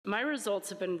My results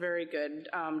have been very good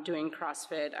doing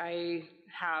CrossFit. I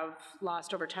have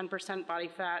lost over 10% body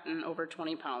fat and over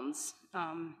 20 pounds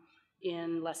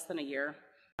in less than a year.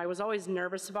 I was always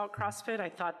nervous about CrossFit. I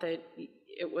thought that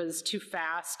it was too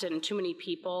fast and too many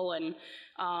people, and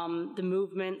the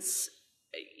movements,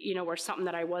 were something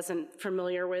that I wasn't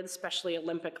familiar with, especially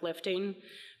Olympic lifting.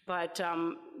 But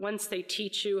once they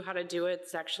teach you how to do it,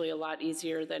 it's actually a lot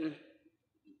easier than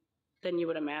you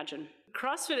would imagine.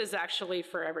 CrossFit is actually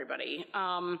for everybody.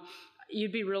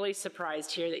 You'd be really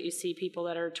surprised here that you see people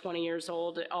that are 20 years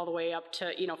old all the way up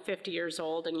to 50 years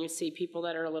old, and you see people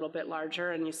that are a little bit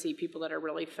larger, and you see people that are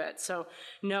really fit. So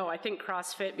no, I think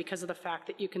CrossFit, because of the fact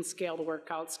that you can scale the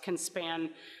workouts, can span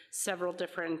several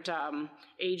different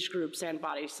age groups and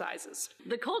body sizes.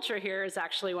 The culture here is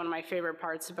actually one of my favorite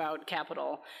parts about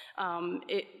Capital.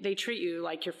 They treat you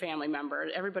like your family member.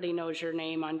 Everybody knows your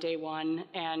name on day one,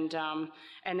 and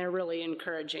they're really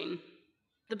encouraging.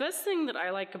 The best thing that I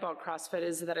like about CrossFit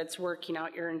is that it's working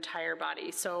out your entire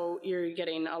body. So you're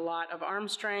getting a lot of arm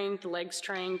strength, leg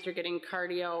strength, you're getting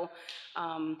cardio,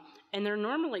 and they're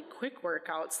normally quick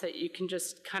workouts that you can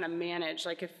just kind of manage.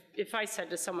 Like if I said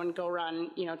to someone, go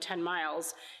run 10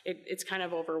 miles, it's kind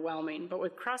of overwhelming. But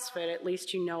with CrossFit, at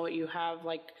least you have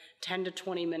like 10 to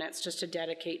 20 minutes just to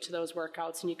dedicate to those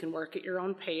workouts, and you can work at your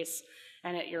own pace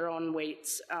and at your own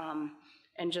weights.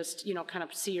 And just, kind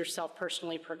of see yourself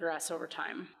personally progress over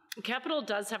time. Capital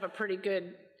does have a pretty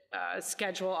good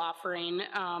schedule offering.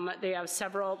 They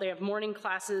have morning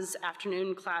classes,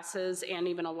 afternoon classes, and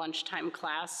even a lunchtime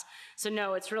class. So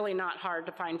no, it's really not hard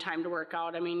to find time to work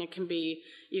out. I mean, you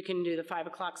can do the 5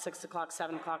 o'clock, 6 o'clock,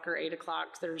 7 o'clock, or 8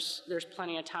 o'clock. There's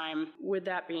plenty of time. With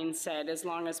that being said, as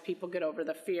long as people get over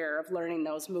the fear of learning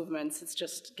those movements, it's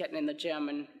just getting in the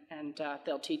gym and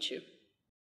they'll teach you.